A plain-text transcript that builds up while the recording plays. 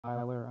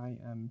Tyler. I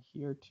am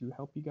here to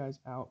help you guys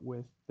out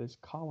with this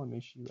column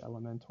issue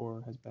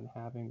Elementor has been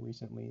having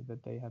recently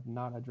that they have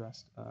not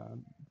addressed.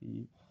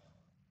 The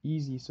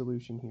easy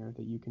solution here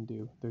that you can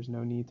do. There's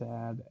no need to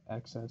add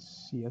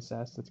excess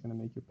CSS that's going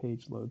to make your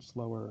page load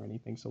slower or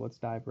anything. So let's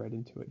dive right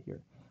into it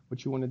here.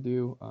 What you want to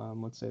do,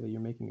 let's say that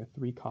you're making a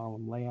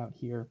 3-column layout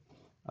here,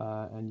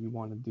 and you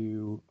want to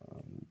do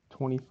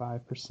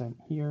 25%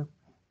 here,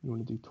 you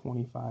want to do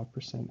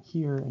 25%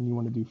 here, and you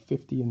want to do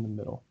 50 in the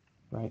middle,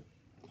 right?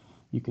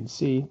 You can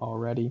see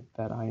already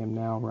that I am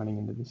now running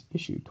into this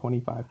issue,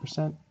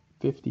 25%,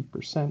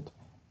 50%,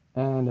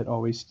 and it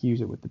always skews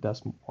it with the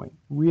decimal point.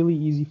 Really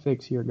easy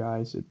fix here,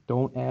 guys.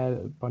 Don't add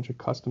a bunch of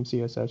custom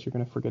CSS you're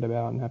going to forget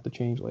about and have to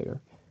change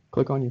later.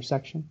 Click on your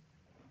section,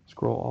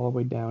 scroll all the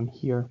way down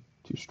here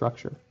to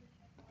structure.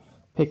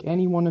 Pick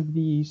any one of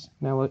these.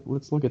 Now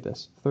let's look at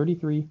this.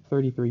 33,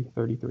 33,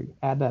 33.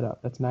 Add that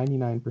up. That's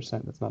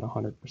 99%. That's not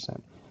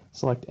 100%.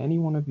 Select any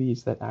one of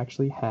these that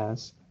actually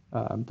has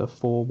the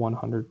full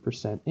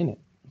 100% in it.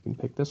 You can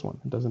pick this one.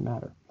 It doesn't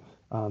matter.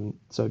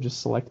 So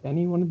just select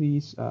any one of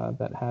these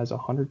that has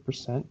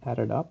 100%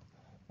 added up,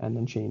 and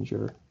then change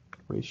your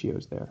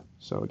ratios there.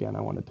 So again,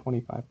 I wanted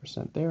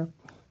 25% there,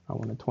 I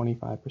wanted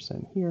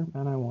 25% here,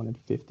 and I wanted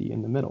 50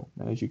 in the middle.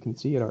 And as you can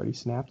see, it already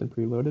snapped and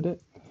preloaded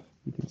it.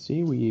 You can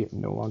see we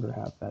no longer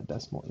have that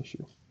decimal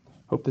issue.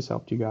 Hope this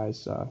helped you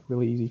guys.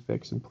 Really easy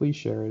fix, and please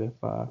share it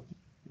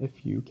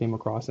if you came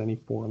across any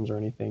forums or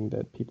anything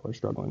that people are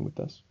struggling with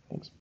this. Thanks.